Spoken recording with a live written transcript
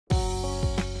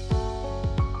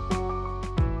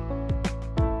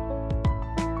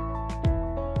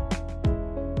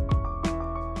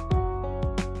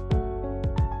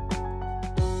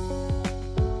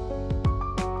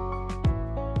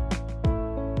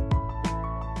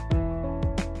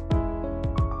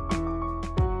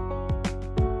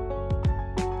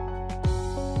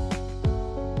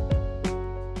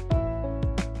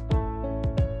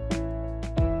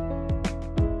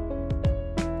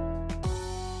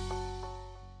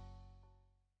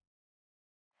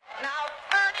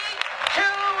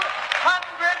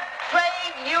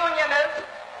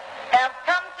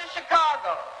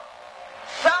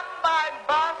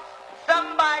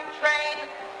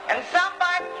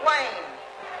twain.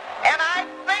 And I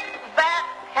think that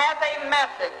has a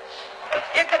message.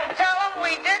 You can tell them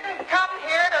we didn't come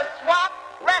here to swap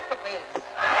recipes.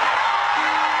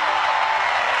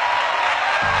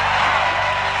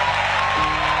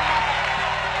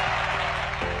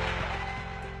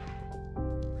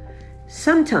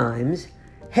 Sometimes,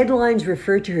 headlines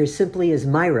refer to her simply as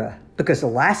Myra because the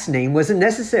last name wasn't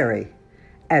necessary.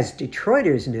 As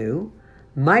Detroiters knew,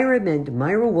 Myra meant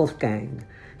Myra Wolfgang,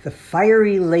 the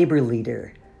fiery labor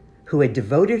leader who had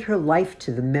devoted her life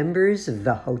to the members of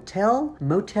the Hotel,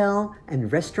 Motel,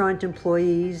 and Restaurant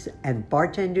Employees and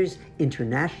Bartenders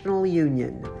International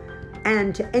Union,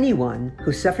 and to anyone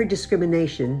who suffered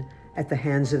discrimination at the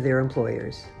hands of their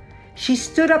employers. She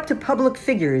stood up to public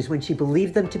figures when she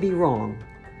believed them to be wrong.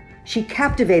 She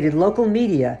captivated local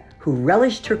media who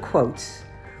relished her quotes,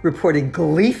 reporting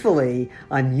gleefully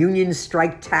on union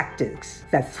strike tactics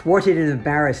that thwarted and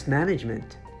embarrassed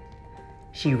management.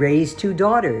 She raised 2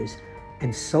 daughters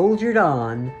and soldiered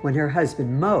on when her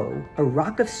husband, Mo, a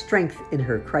rock of strength in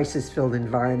her crisis-filled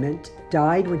environment,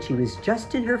 died when she was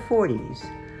just in her 40s,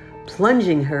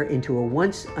 plunging her into a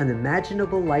once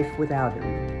unimaginable life without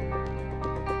him.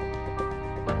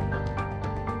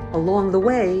 Along the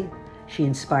way, she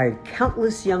inspired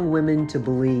countless young women to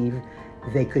believe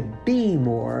they could be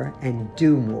more and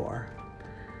do more.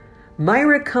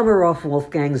 Myra Komoroff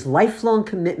Wolfgang's lifelong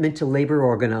commitment to labor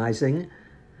organizing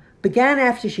began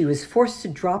after she was forced to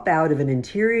drop out of an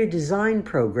interior design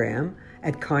program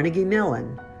at Carnegie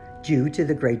Mellon due to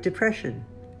the Great Depression.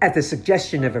 At the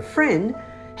suggestion of a friend,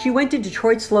 she went to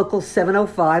Detroit's local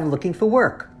 705 looking for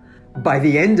work. By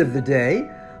the end of the day,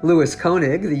 Louis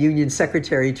Koenig, the union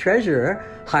secretary-treasurer,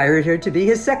 hired her to be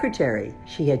his secretary.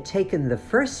 She had taken the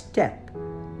first step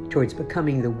towards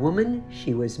becoming the woman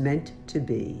she was meant to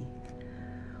be.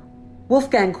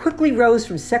 Wolfgang quickly rose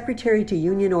from secretary to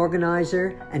union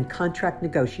organizer and contract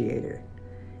negotiator.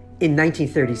 In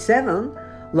 1937,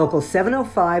 Local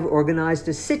 705 organized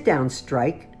a sit-down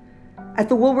strike at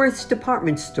the Woolworth's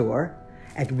department store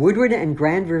at Woodward and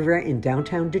Grand River in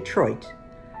downtown Detroit.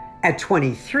 At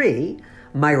 23,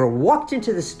 Myra walked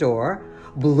into the store,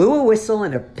 blew a whistle,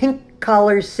 and a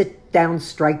pink-collar sit-down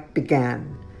strike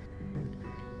began.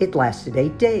 It lasted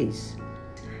 8 days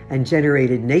and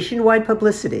generated nationwide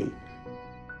publicity.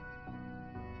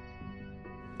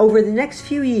 Over the next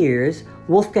few years,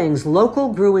 Wolfgang's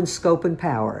local grew in scope and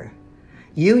power.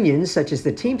 Unions such as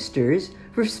the Teamsters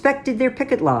respected their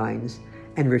picket lines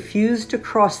and refused to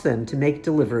cross them to make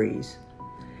deliveries.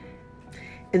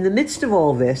 In the midst of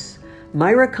all this,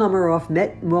 Myra Komoroff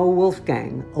met Mo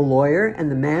Wolfgang, a lawyer and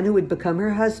the man who would become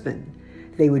her husband.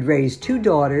 They would raise 2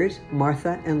 daughters,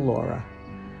 Martha and Laura.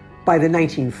 By the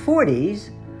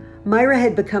 1940s, Myra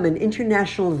had become an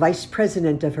international vice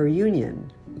president of her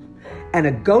union and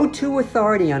a go-to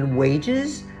authority on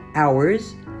wages,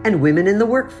 hours, and women in the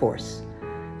workforce.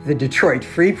 The Detroit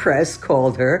Free Press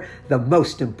called her the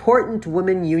most important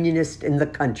woman unionist in the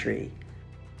country.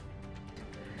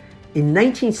 In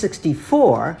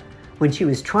 1964, when she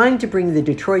was trying to bring the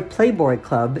Detroit Playboy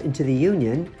Club into the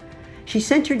union, she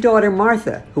sent her daughter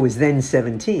Martha, who was then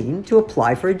 17, to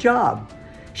apply for a job.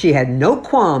 She had no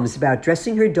qualms about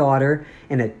dressing her daughter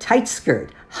in a tight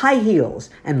skirt, high heels,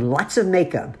 and lots of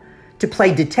makeup to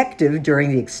play detective during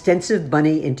the extensive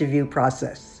bunny interview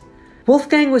process.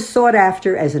 Wolfgang was sought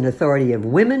after as an authority of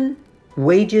women,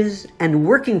 wages, and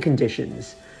working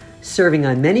conditions, serving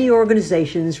on many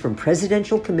organizations from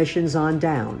presidential commissions on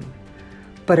down.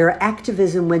 But her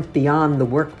activism went beyond the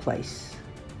workplace.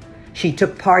 She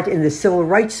took part in the Civil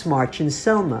Rights March in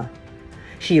Selma.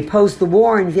 She opposed the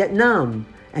war in Vietnam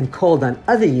and called on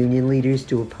other union leaders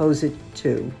to oppose it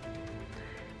too.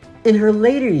 In her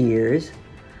later years,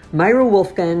 Myra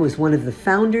Wolfgang was one of the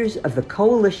founders of the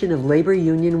Coalition of Labor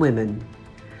Union Women,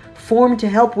 formed to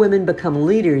help women become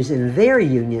leaders in their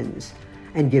unions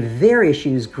and give their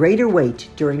issues greater weight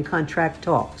during contract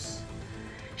talks.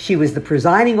 She was the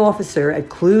presiding officer at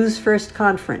CLUW's first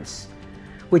conference,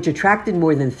 which attracted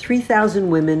more than 3,000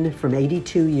 women from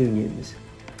 82 unions.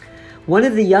 One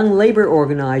of the young labor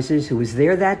organizers who was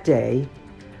there that day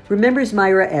remembers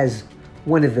Myra as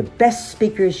one of the best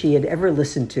speakers she had ever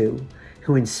listened to,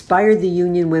 who inspired the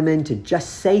union women to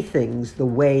just say things the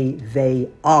way they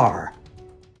are.